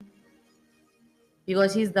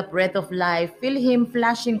because He's the breath of life. Feel Him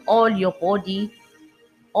flashing all your body,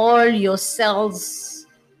 all your cells,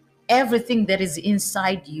 everything that is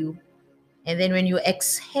inside you. And then when you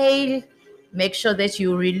exhale, make sure that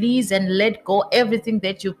you release and let go everything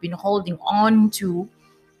that you've been holding on to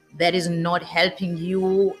that is not helping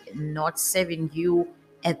you, not serving you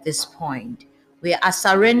at this point. We are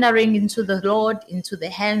surrendering into the Lord, into the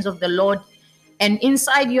hands of the Lord. And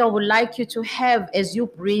inside you, I would like you to have, as you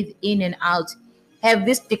breathe in and out, have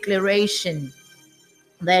this declaration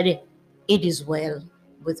that it is well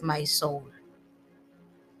with my soul.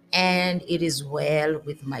 And it is well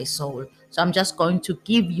with my soul. So I'm just going to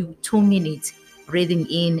give you 2 minutes breathing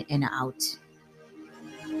in and out.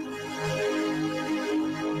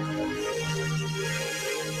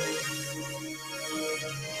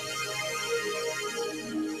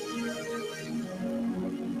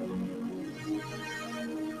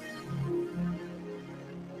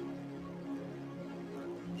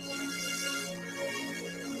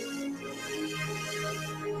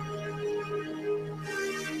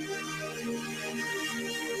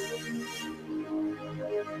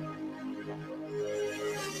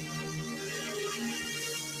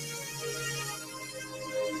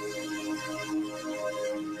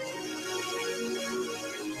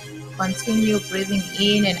 Continue breathing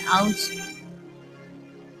in and out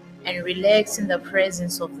and relax in the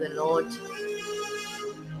presence of the Lord,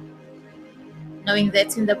 knowing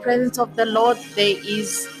that in the presence of the Lord there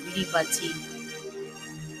is liberty,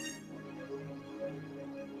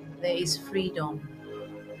 there is freedom.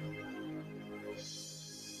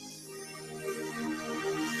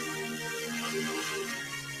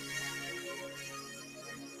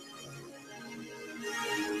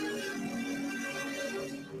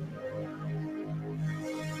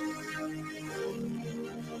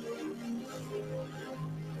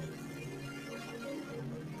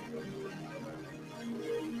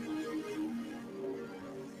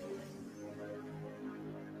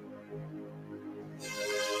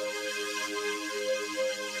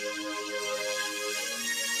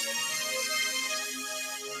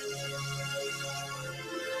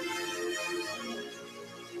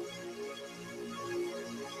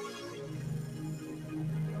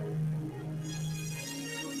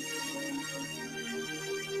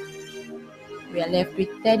 We are left with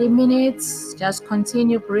 30 minutes. Just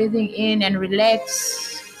continue breathing in and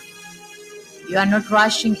relax. You are not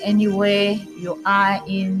rushing anywhere. You are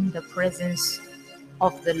in the presence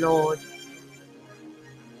of the Lord.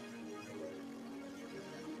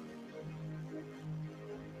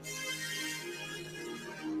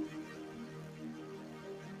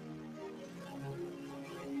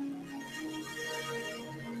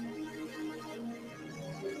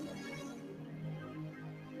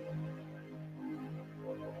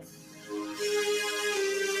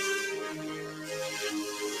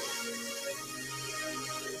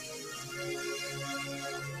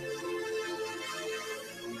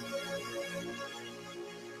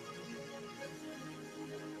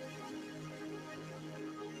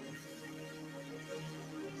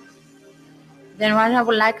 Then what I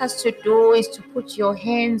would like us to do is to put your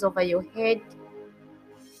hands over your head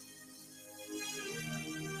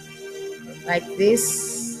like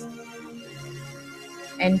this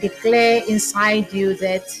and declare inside you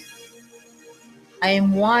that I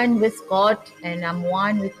am one with God and I'm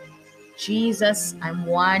one with Jesus. I'm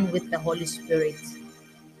one with the Holy Spirit.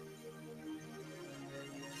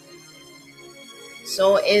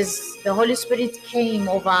 So as the Holy Spirit came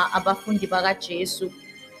over abafundi baka Jesu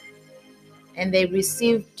and they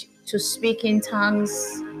received to speak in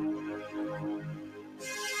tongues,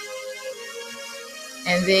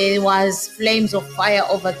 and there was flames of fire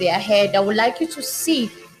over their head, I would like you to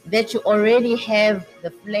see that you already have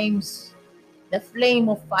the flame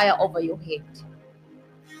of fire over your head.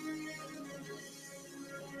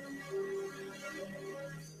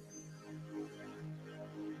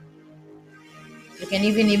 You can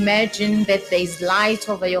even imagine that there is light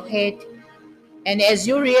over your head. And as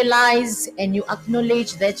you realize and you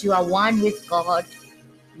acknowledge that you are one with God,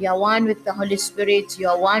 you are one with the Holy Spirit, you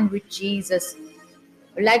are one with Jesus,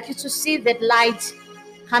 I'd like you to see that light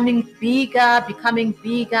coming bigger, becoming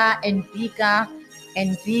bigger and bigger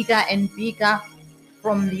and bigger and bigger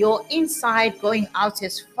from your inside, going out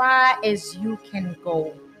as far as you can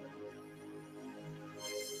go.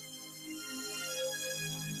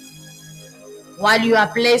 While you are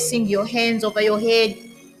placing your hands over your head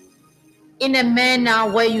in a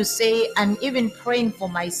manner where you say, I'm even praying for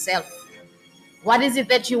myself. What is it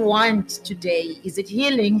that you want today? Is it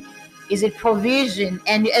healing? Is it provision?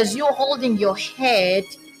 And as you're holding your head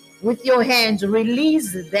with your hands,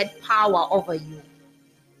 release that power over you.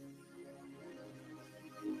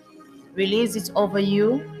 Release it over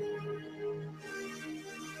you.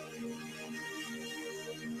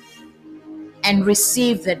 And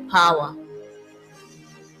receive that power.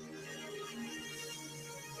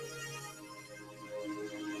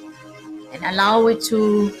 And allow it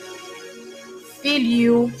to fill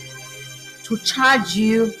you, to charge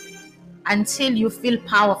you until you feel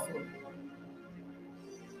powerful.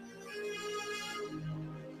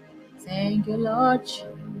 Thank you, Lord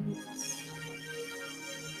Jesus.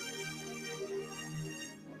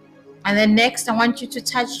 And then next, I want you to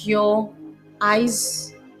touch your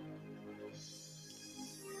eyes.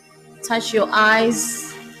 Touch your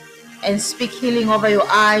eyes and speak healing over your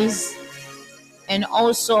eyes. And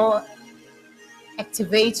also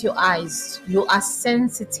activate your eyes. You are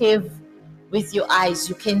sensitive with your eyes.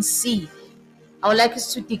 You can see. I would like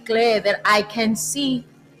us to declare that I can see.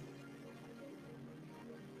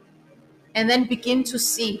 And then begin to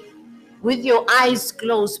see with your eyes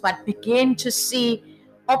closed, but begin to see.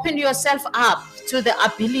 Open yourself up to the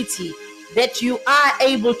ability that you are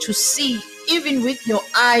able to see even with your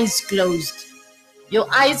eyes closed. Your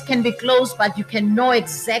eyes can be closed, but you can know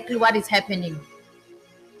exactly what is happening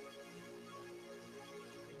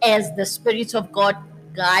as the Spirit of God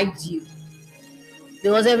guides you.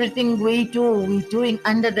 Because everything we do, we're doing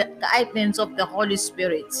under the guidance of the Holy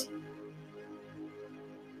Spirit.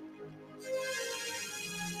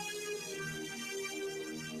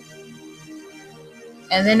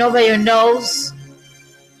 And then over your nose,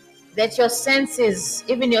 that your senses,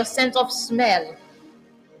 even your sense of smell,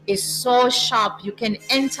 is so sharp. You can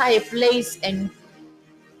enter a place, and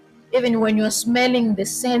even when you're smelling the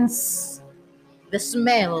sense, the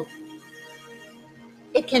smell,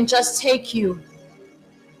 it can just take you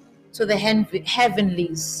to the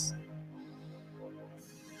heavenlies.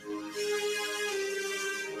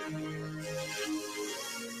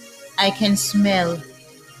 I can smell.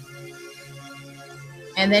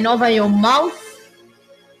 And then over your mouth,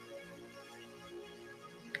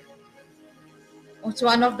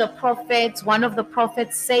 one of the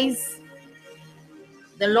prophets says,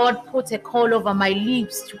 the Lord put a coal over my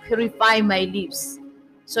lips to purify my lips.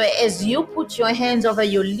 So as you put your hands over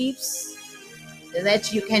your lips,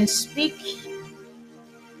 that you can speak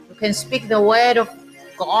the word of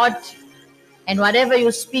God, and whatever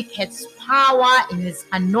you speak has power and is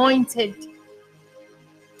anointed.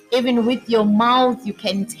 Even with your mouth, you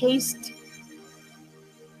can taste.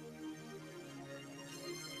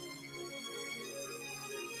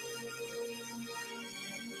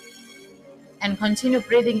 And continue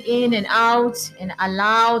breathing in and out, and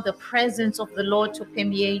allow the presence of the Lord to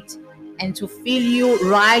permeate and to fill you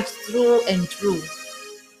right through and through.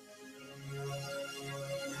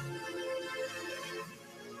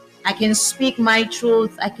 I can speak my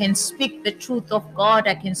truth. I can speak the truth of God.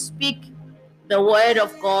 I can speak the word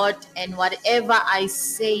of God, and whatever I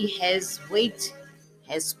say has weight,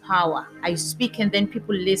 has power. I speak and then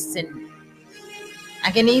people listen.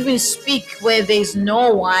 I can even speak where there's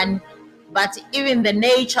no one, but even the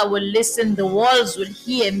nature will listen, the walls will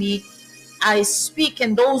hear me. I speak,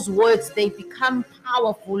 and those words, they become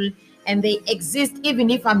powerful and they exist even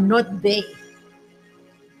if I'm not there.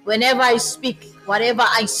 Whenever I speak, whatever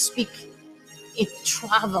I speak, it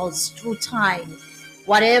travels through time.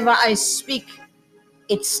 Whatever I speak,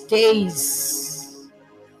 it stays.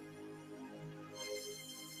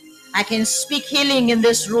 I can speak healing in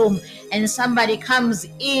this room, and somebody comes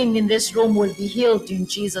in this room will be healed in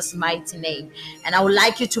Jesus' mighty name. And I would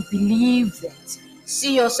like you to believe that.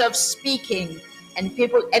 See yourself speaking and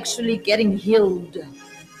people actually getting healed.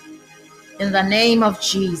 In the name of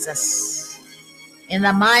Jesus. In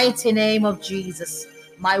the mighty name of Jesus.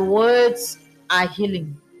 My words are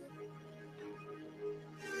healing.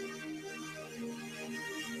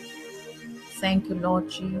 Thank you, Lord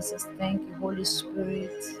Jesus. Thank you, Holy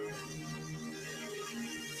Spirit.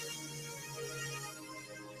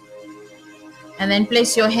 And then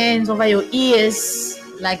place your hands over your ears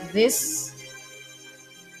like this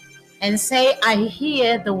and say, I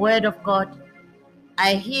hear the word of God.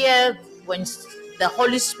 I hear when the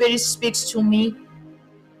Holy Spirit speaks to me.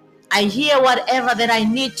 I hear whatever that I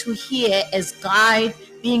need to hear as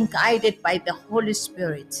being guided by the Holy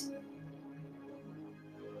Spirit.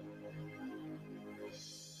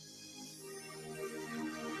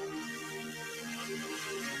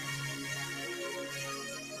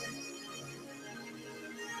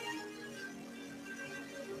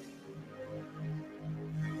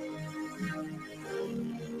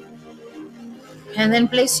 And then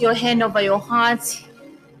place your hand over your heart.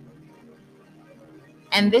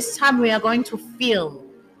 And this time we are going to feel.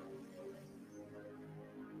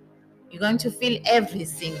 You're going to feel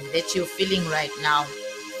everything that you're feeling right now.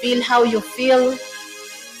 Feel how you feel.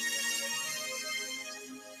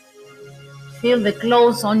 Feel the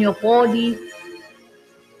clothes on your body.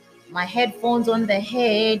 My headphones on the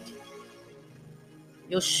head.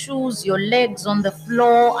 Your shoes, your legs on the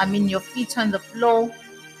floor. Your feet on the floor.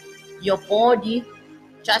 Your body.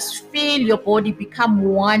 Just feel your body become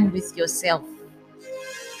one with yourself.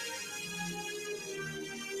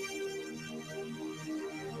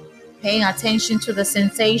 Paying attention to the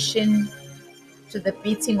sensation, to the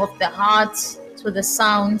beating of the heart, to the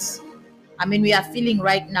sounds. We are feeling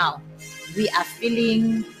right now. We are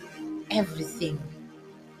feeling everything.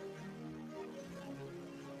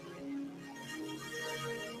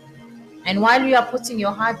 And while you are putting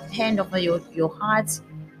your hand over your heart,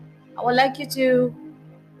 I would like you to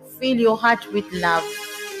fill your heart with love.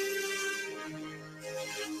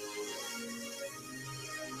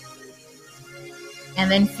 And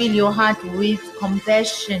then fill your heart with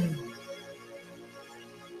compassion.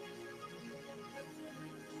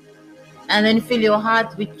 And then fill your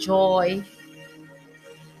heart with joy.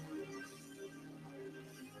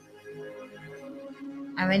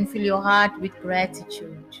 And then fill your heart with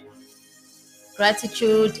gratitude.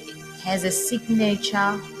 Gratitude has a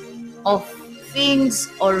signature of things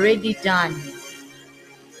already done.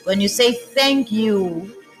 When you say thank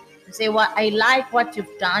you, you say, well, I like what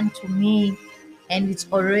you've done to me, and it's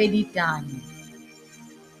already done.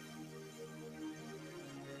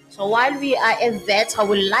 So while we are at that, I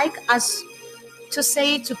would like us to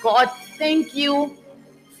say to God, thank you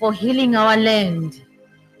for healing our land.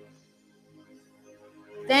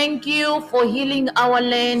 Thank you for healing our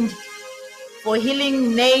land, for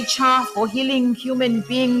healing nature, for healing human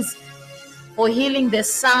beings, for healing the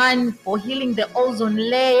sun, for healing the ozone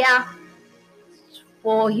layer,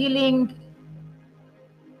 for healing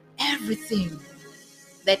everything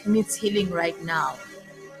that needs healing right now.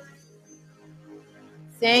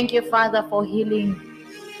 Thank you, Father, for healing.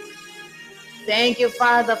 Thank you,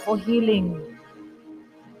 Father, for healing.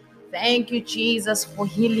 Thank you, Jesus, for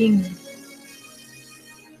healing.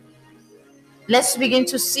 Let's begin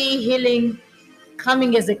to see healing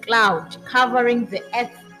coming as a cloud, covering the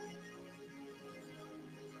earth.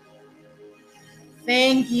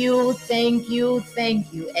 Thank you, thank you,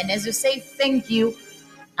 thank you. And as you say thank you,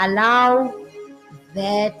 allow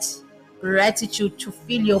that gratitude to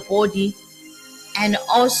fill your body, and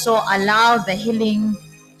also allow the healing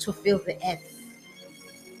to fill the earth.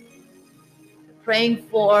 Praying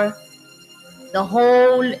for the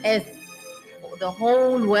whole earth, for the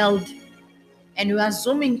whole world. And we are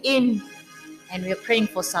zooming in and we are praying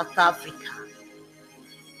for South Africa.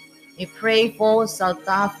 We pray for South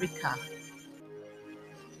Africa.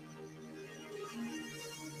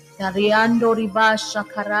 Riando riba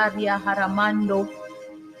shakararia haramando.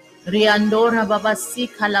 Riandora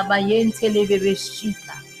babasika labayente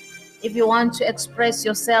lebebeshika. If you want to express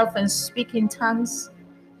yourself and speak in tongues,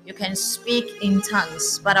 you can speak in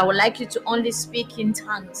tongues. But I would like you to only speak in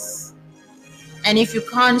tongues. And if you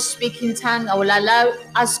can't speak in tongues, I will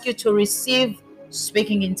ask you to receive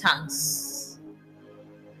speaking in tongues.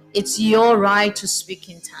 It's your right to speak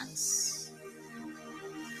in tongues.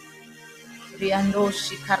 Thank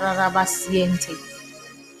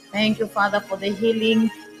you, Father, for the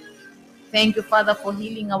healing. Thank you, Father, for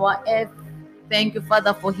healing our earth. Thank you,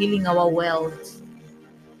 Father, for healing our world.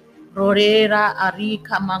 Rorera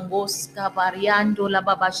arika mangoska variando la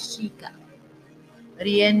babashika.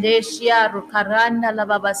 Riendeshia rukaranda la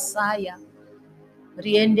babasaya.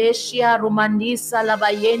 Riendeshia rumandisa la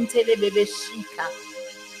bayente le bebeshika.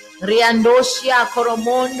 Riandoshia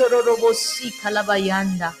koromondo robosika la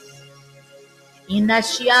bayanda.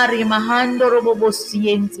 Inashiari mahando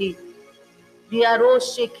robobosiente.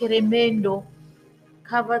 Diaroshe keremendo.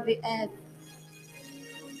 Cover the earth.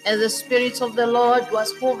 As the Spirit of the Lord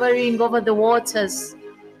was hovering over the waters,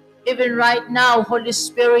 even right now, Holy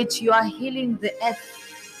Spirit, you are healing the earth.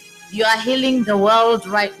 You are healing the world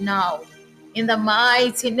right now. In the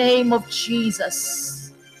mighty name of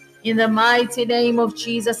Jesus. In the mighty name of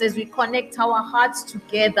Jesus, as we connect our hearts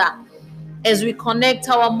together, as we connect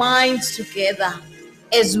our minds together,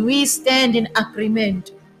 as we stand in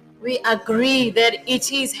agreement, we agree that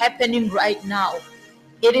it is happening right now.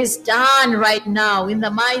 It is done right now in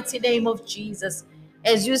the mighty name of Jesus.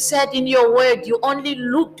 As you said in your word, you only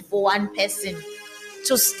looked for one person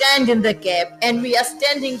to stand in the gap. And we are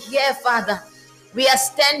standing here, Father. We are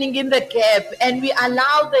standing in the gap, and we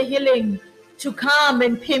allow the healing to come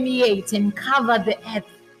and permeate and cover the earth.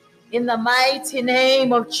 In the mighty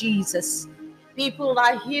name of Jesus, people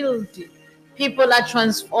are healed. People are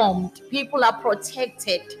transformed. People are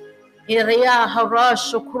protected.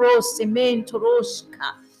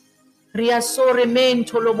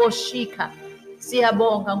 Riasoremento loboshika.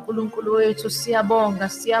 Siyabonga uNkulunkulu wethu, siyabonga,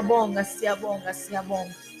 siyabonga, siyabonga,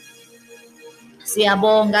 siyabonga.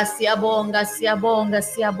 Siyabonga, siyabonga, siyabonga,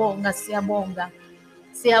 siyabonga, siyabonga.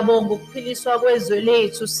 Siyabonga ukuphiliswa kwezwe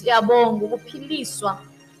lethu, siyabonga ukuphiliswa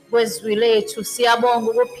kwezwe lethu,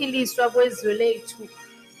 siyabonga ukuphiliswa kwezwe lethu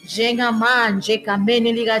njengamanje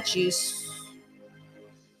egameni likaJesu.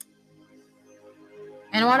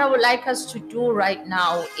 And what I would like us to do right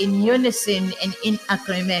now in unison and in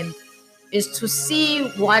agreement is to see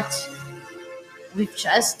what we've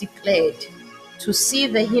just declared, to see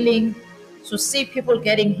the healing, to see people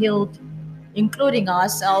getting healed, including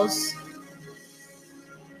ourselves.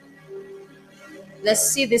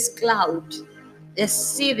 Let's see this cloud. Let's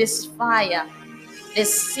see this fire.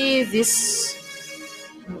 Let's see this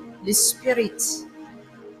spirit.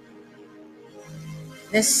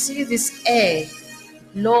 Let's see this air,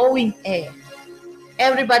 blowing air.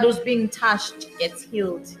 Everybody who's being touched gets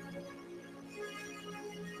healed.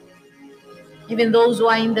 Even those who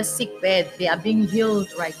are in the sick bed, they are being healed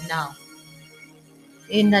right now.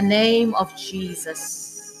 In the name of Jesus.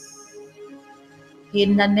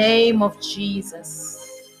 In the name of Jesus.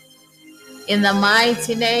 In the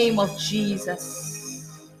mighty name of Jesus.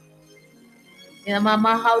 In the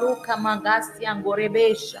Mama Haruka Magasi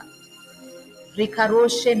Angorebesha.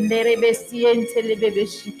 Rikaroshe Nerebesiente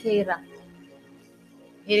Lebebeshikera.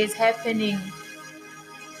 It is happening.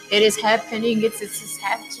 It is happening. It is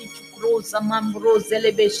happening.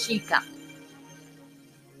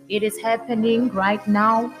 It is happening right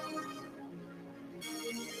now.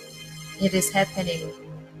 It is happening.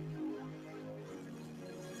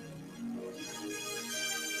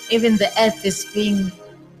 Even the earth is being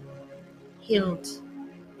healed.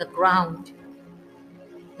 The ground,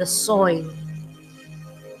 the soil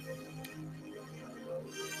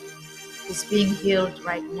is being healed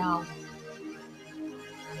right now.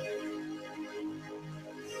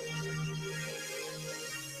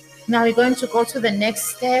 Now we're going to go to the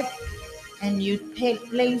next step, and you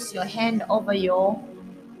place your hand over your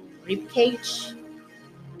rib cage,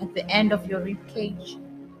 at the end of your rib cage,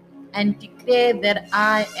 and declare that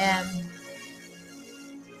I am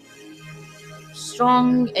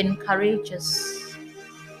strong and courageous.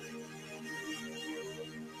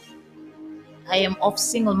 I am of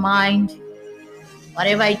single mind.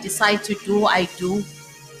 Whatever I decide to do, I do.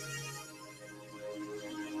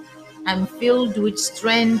 I'm filled with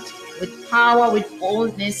strength, with power, with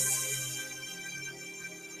boldness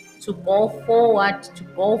to go forward, to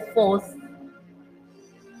go forth.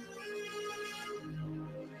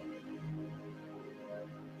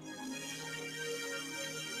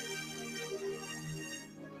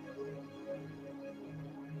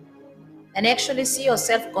 And actually see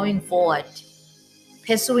yourself going forward,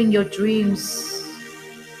 pursuing your dreams,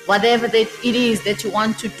 whatever that it is that you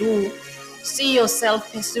want to do. See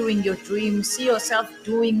yourself pursuing your dreams. See yourself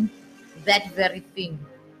doing that very thing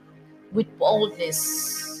with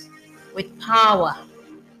boldness, with power,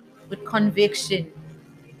 with conviction.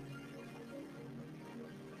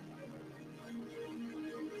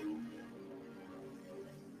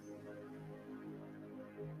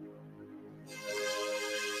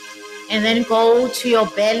 And then go to your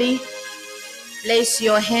belly. Place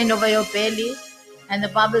your hand over your belly. And the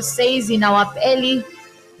Bible says in our belly,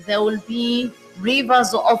 there will be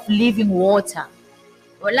rivers of living water.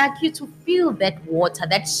 I would like you to feel that water,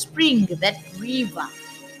 that spring, that river.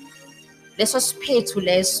 Leso sphethu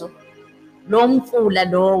leso, lo mfula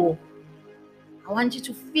lowo. I want you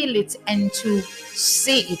to feel it and to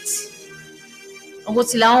see it.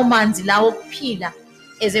 Ukuthi lawo manzi lawo kuphila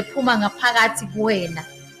ezephuma ngaphakathi kuwena,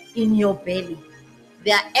 in your belly.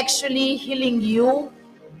 They are actually healing you.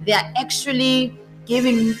 They are actually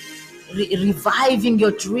reviving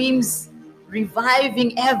your dreams,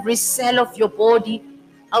 reviving every cell of your body.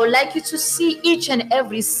 I would like you to see each and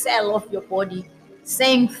every cell of your body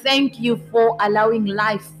saying thank you for allowing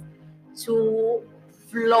life to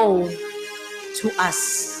flow to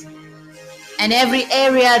us. And every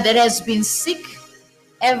area that has been sick,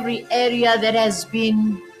 every area that has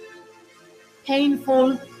been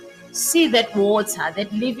painful, see that water,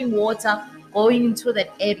 that living water going into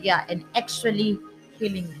that area and actually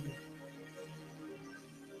healing you.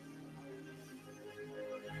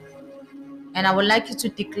 And I would like you to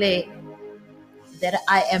declare that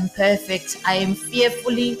I am perfect. I am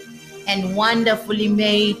fearfully and wonderfully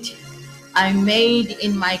made. I'm made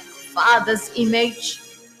in my Father's image.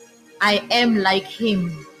 I am like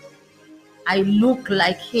Him. I look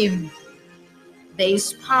like Him. There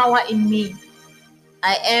is power in me.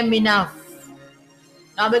 I am enough.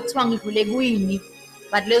 Now bekuthiwa ngidlule kwini,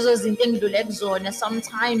 but lezo zinto engidlule kuzona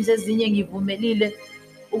sometimes ezinye ngivumelile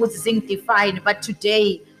ukuthi zingidefine, but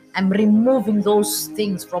today I'm removing those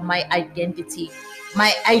things from my identity.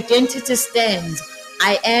 My identity stands.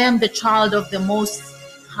 I am the child of the Most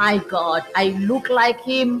High God. I look like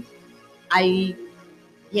Him.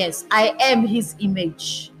 Yes, I am His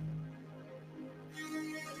image.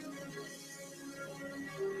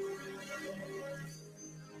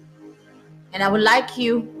 And I would like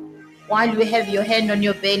you, while you have your hand on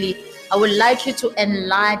your belly, I would like you to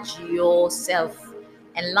enlarge yourself,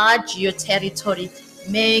 enlarge your territory,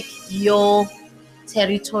 make your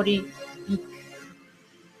territory big.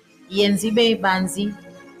 Yenza ibe banzi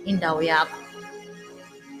indawo yakho.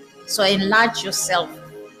 So enlarge yourself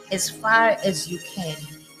as far as you can.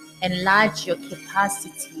 Enlarge your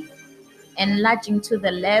capacity. Enlarging to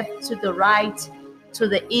the left, to the right, to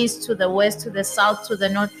the east, to the west, to the south, to the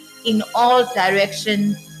north, in all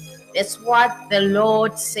directions. That's what the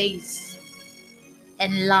Lord says.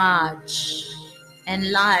 Enlarge,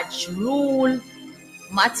 enlarge, rule,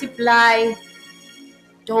 multiply,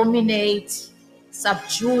 dominate,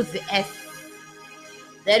 subdue the earth.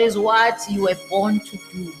 That is what you were born to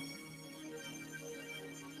do.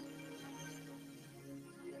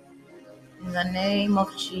 In the name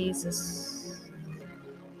of Jesus.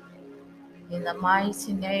 In the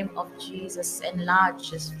mighty name of Jesus,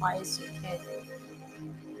 enlarge as far as you can.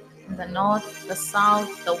 In the north, the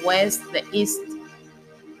south, the west, the east.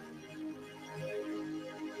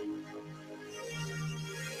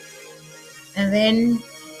 And then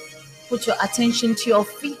put your attention to your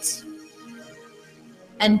feet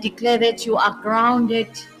and declare that you are grounded,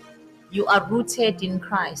 you are rooted in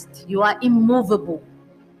Christ, you are immovable.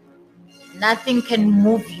 Nothing can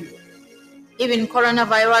move you. Even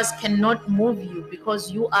coronavirus cannot move you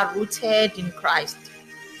because you are rooted in Christ.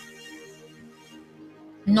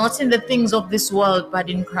 Not in the things of this world, but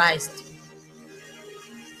in Christ.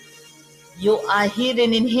 You are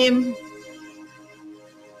hidden in Him.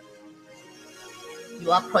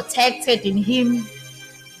 You are protected in Him.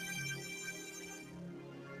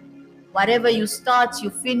 Whatever you start,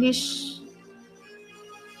 you finish.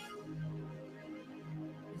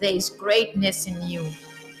 There is greatness in you.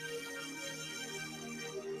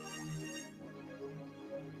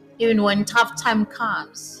 Even when tough time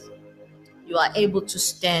comes, you are able to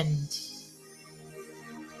stand.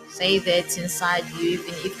 Say that inside you.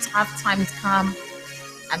 Even if tough times come,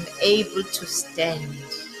 I'm able to stand.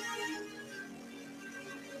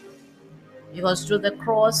 Because through the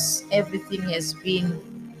cross, everything has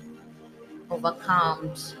been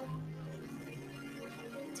overcome,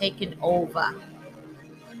 taken over.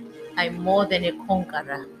 I'm more than a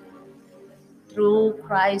conqueror. Through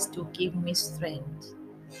Christ who give me strength.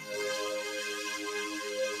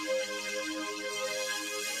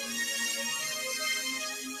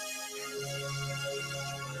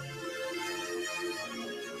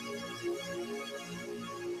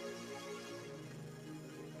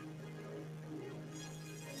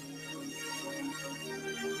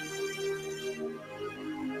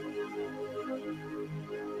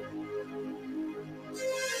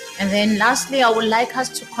 And then lastly, I would like us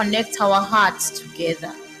to connect our hearts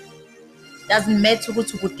together. Doesn't matter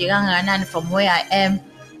from where I am.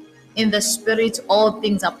 In the spirit, all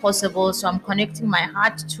things are possible. So I'm connecting my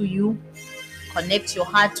heart to you. Connect your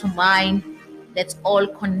heart to mine. Let's all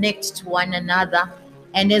connect to one another.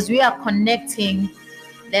 And as we are connecting,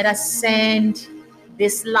 let us send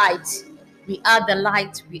this light. We are the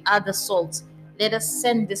light. We are the salt. Let us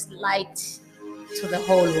send this light to the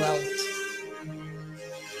whole world.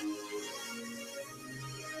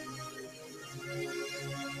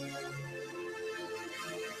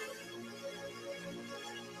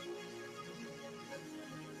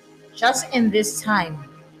 Just in this time,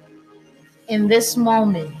 in this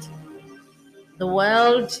moment, the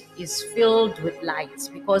world is filled with light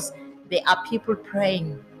because there are people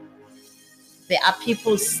praying. There are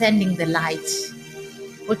people sending the light.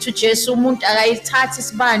 Uthi Jesu umuntu akayithatha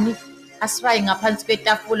isibani asifake ngaphansi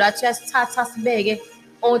kwetafula athi uyasithatha sibeke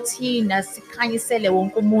othina sikhanyisele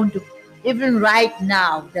wonke umuntu. Even right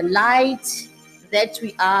now, the light that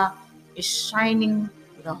we are is shining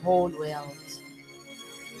the whole world.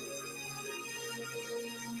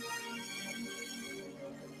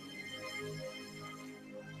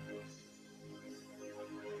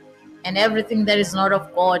 And everything that is not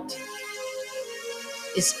of God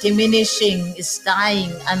is diminishing, is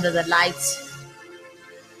dying under the light,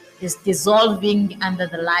 is dissolving under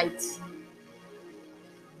the light.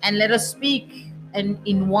 And let us speak and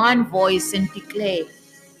in one voice and declare,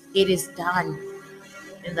 it is done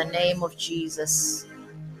in the name of Jesus.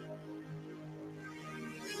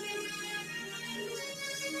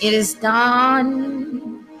 It is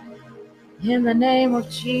done in the name of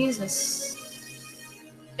Jesus.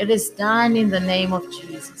 It is done in the name of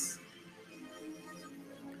Jesus.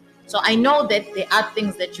 So I know that there are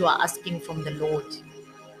things that you are asking from the Lord.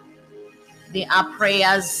 There are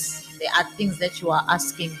prayers, there are things that you are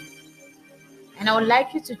asking. And I would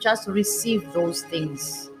like you to just receive those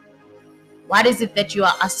things. What is it that you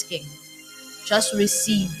are asking? Just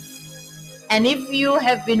receive. And if you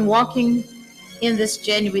have been walking in this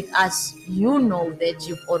journey with us, you know that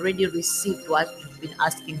you've already received what you've been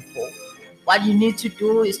asking for. What you need to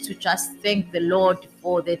do is to just thank the Lord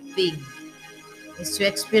for the thing, is to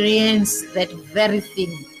experience that very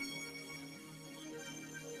thing.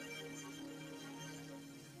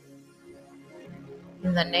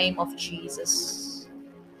 In the name of Jesus.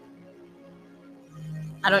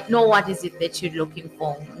 I don't know what is it that you're looking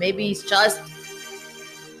for. Maybe it's just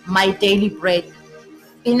my daily bread,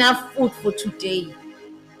 enough food for today.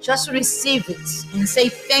 Just receive it and say,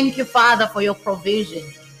 thank you, Father, for your provision.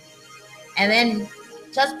 And then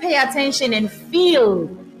just pay attention and feel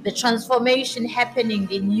the transformation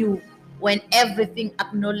happening in you when everything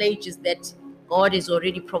acknowledges that God has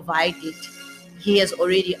already provided. He has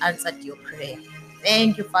already answered your prayer.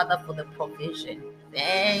 Thank you, Father, for the provision.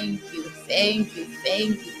 Thank you, thank you,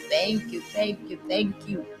 thank you, thank you, thank you, thank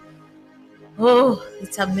you. Oh,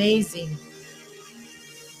 it's amazing.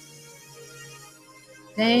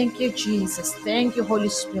 Thank you, Jesus. Thank you, Holy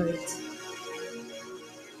Spirit.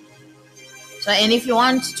 So, and if you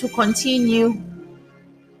want to continue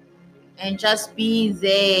and just be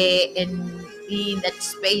there and be in that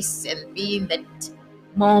space and be in that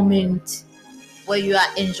moment where you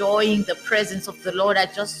are enjoying the presence of the Lord, I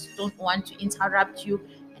just don't want to interrupt you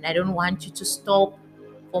and I don't want you to stop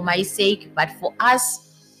for my sake, but for us,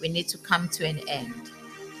 we need to come to an end.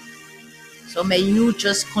 So may you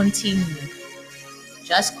just continue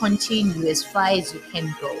as far as you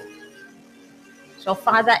can go. So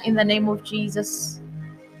Father, in the name of Jesus,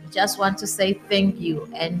 I just want to say thank you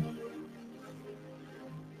and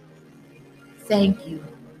thank you.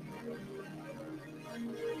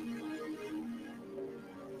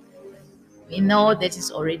 We know that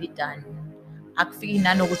it's already done. Akufiki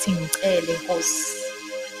nanokuthi ngicele Nkosi.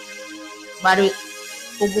 But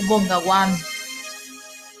ukubonga kwami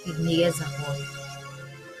ngikunikeza kona.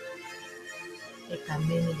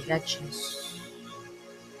 Egameni likaJesu.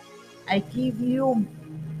 I give you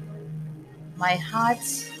my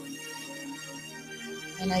heart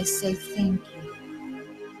and I say thank you.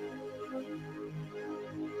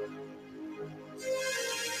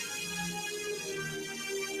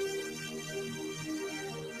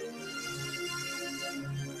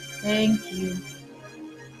 Thank you.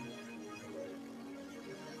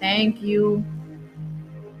 Thank you.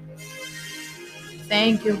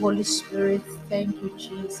 Thank you, Holy Spirit. Thank you,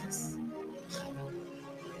 Jesus.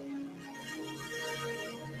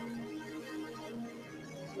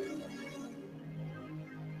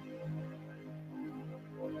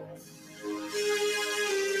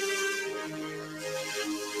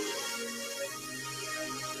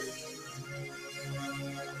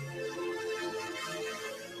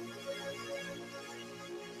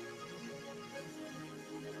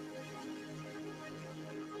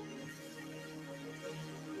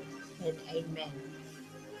 And amen.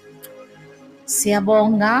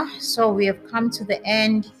 Siyabonga. So we have come to the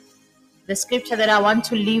end. The scripture that I want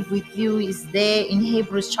to leave with you is there in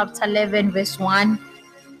Hebrews chapter 11, verse 1.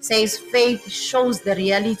 It says, faith shows the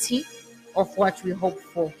reality of what we hope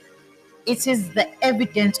for. It is the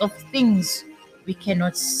evidence of things we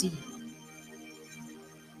cannot see.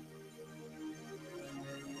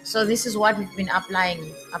 So this is what we've been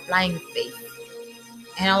applying faith.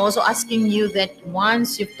 And I'm also asking you that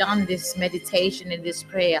once you've done this meditation and this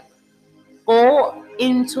prayer, go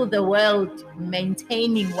into the world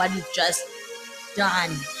maintaining what you've just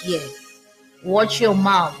done here. Watch your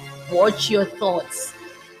mouth, watch your thoughts,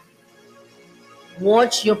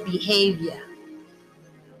 watch your behavior,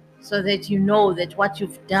 so that you know that what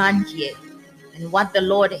you've done here and what the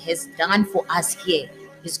Lord has done for us here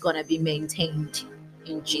is going to be maintained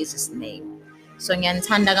in Jesus' name. So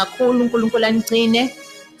ngiyanithanda kakhulu, uNkulunkulu anigcine.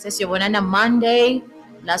 Sesiyobonana Monday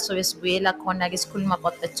la sobe sibuyela khona ke sikhuluma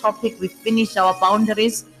about the topic. We finished our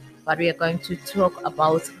boundaries, but we are going to talk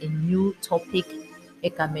about a new topic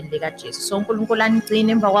egameni likaJesu. So uNkulunkulu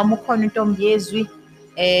anigcine. Emva kwami ukhona intombi yezwi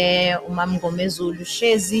uMama Ngomezulu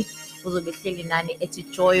Shezi uzobe hleli nani ethi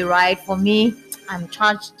Joy Ride for me. I'm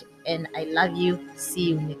charged and I love you. See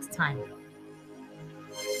you next time.